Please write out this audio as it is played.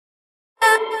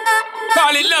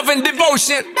Call it love and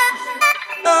devotion.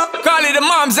 Call it a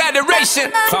mom's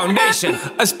adoration. Foundation,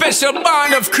 a special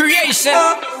bond of creation.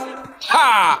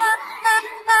 Ha!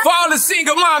 For all the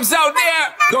single moms out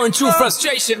there going through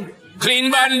frustration. Clean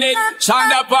Bandit,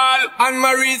 Shonda Paul, and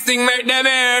Marie sing make them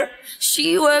air.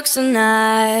 She works the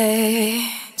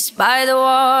nights by the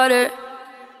water.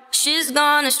 She's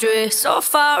gone astray, so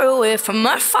far away from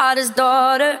her father's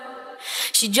daughter.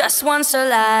 She just wants a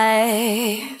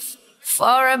life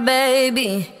for a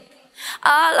baby.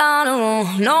 All on her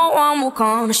own, no one will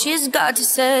come. She's got to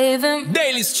save him.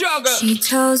 Daily struggle. She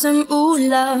tells him, ooh,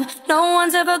 love, no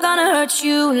one's ever gonna hurt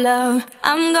you, love.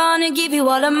 I'm gonna give you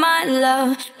all of my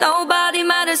love. Nobody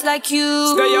matters like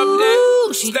you. Stay up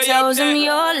there. She tells him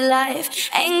your life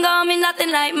ain't gonna be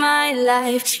nothing like my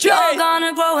life. You're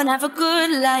gonna grow and have a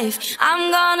good life.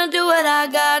 I'm gonna do what I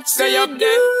got to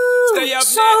do. Stay up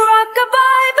So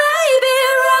rockabye, baby,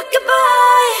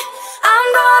 rockabye. I'm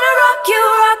gonna rock you,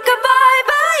 rockabye,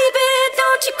 baby,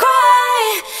 don't you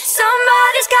cry.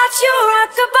 Somebody's got you,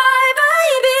 rockabye,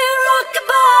 baby,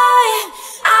 rockabye.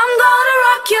 I'm gonna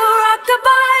rock you,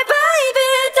 rockabye, baby,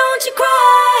 don't you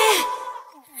cry.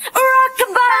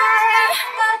 Rockabye,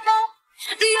 no.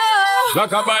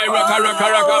 Rockabye, rockabye.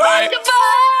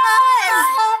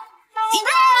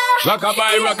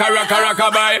 Rockabye,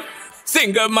 rockabye.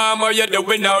 Single mom, what you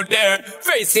doing out there?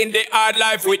 Facing the hard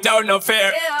life without no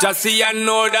fear. Just see and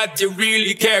know that you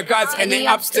really care. Cause any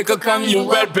obstacle come, you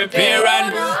well prepare.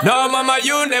 And no mama,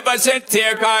 you never shed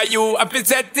tear. Cause you have to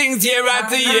set things year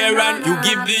after year. And you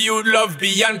give the youth love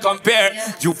beyond compare.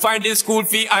 You find the school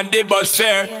fee and the bus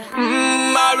fare.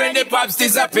 When the pops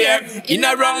disappear, in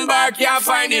a wrong bar, can't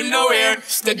find him nowhere.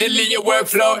 Steadily your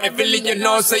workflow, everything you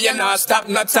know, so you're not stop,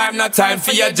 no time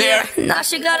for your dear. Now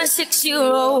she got a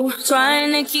 6-year-old,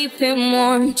 trying to keep him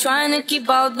warm, trying to keep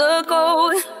out the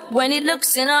cold. When he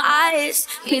looks in her eyes,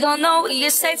 he don't know he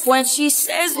is safe when she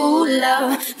says, ooh,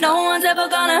 love, no one's ever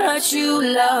gonna hurt you,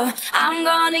 love. I'm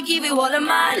gonna give you all of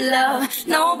my love.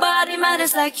 Nobody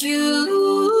matters like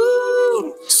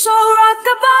you. So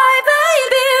rockabye,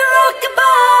 baby,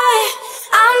 rockabye.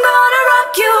 I'm gonna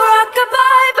rock you,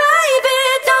 rockabye, baby,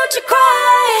 don't you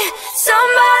cry.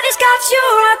 Somebody's got you,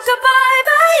 rockabye,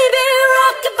 baby,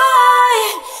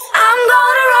 rockabye. I'm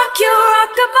gonna rock you,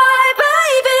 rockabye,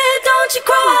 baby, don't you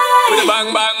cry. With a bang,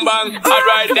 bang, bang,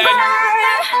 alright then.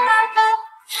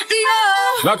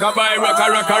 Rockabye,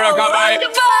 rockabye.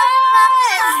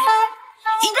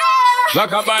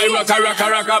 Rockabye,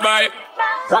 rockabye.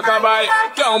 Rockabye,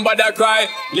 don't bother cry.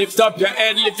 Lift up your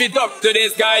head, lift it up to the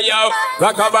sky, yo.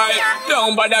 Rockabye,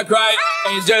 don't bother cry.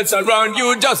 Angels around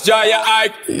you, just dry your eye.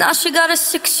 Now she got a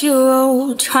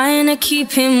 6-year-old, trying to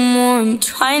keep him warm,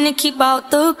 trying to keep out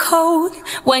the cold.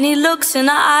 When he looks in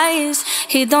her eyes,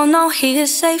 he don't know he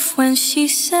is safe when she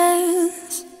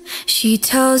says. She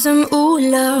tells him, ooh,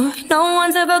 love, no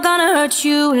one's ever gonna hurt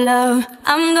you, love.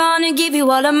 I'm gonna give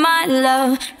you all of my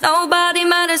love. Nobody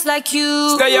matters like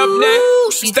you. Stay up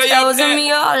there. She tells him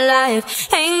your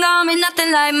life ain't gonna be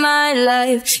nothing like my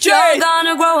life. You're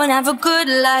gonna grow and have a good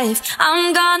life.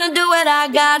 I'm gonna do what I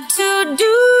got to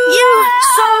do.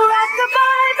 So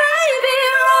rockabye, baby,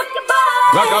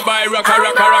 rockabye. Rockabye, rockabye.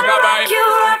 Rock you,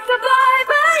 rockabye,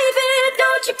 baby,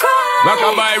 don't you cry.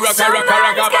 Rockabye,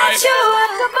 rockabye. Got you,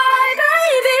 rockabye,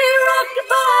 baby,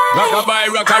 rockabye. Rockabye,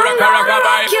 rockabye.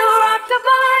 Rock you,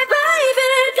 rockabye, baby,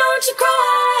 don't you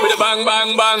cry. With a bang,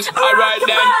 bang, bang, alright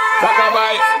then.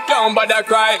 Rockabye, don't bother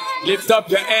cry. Lift up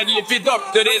your head, lift it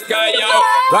up to the sky, yo.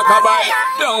 Rockabye,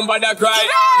 don't bother cry.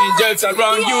 Angels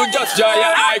around you, just dry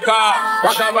your eye car.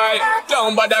 Rockabye,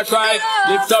 don't bother cry.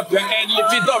 Lift up your head,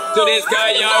 lift it up to the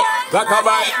sky, yo.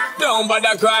 Rockabye, don't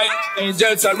bother cry.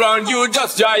 Angels around you,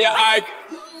 just dry your eye.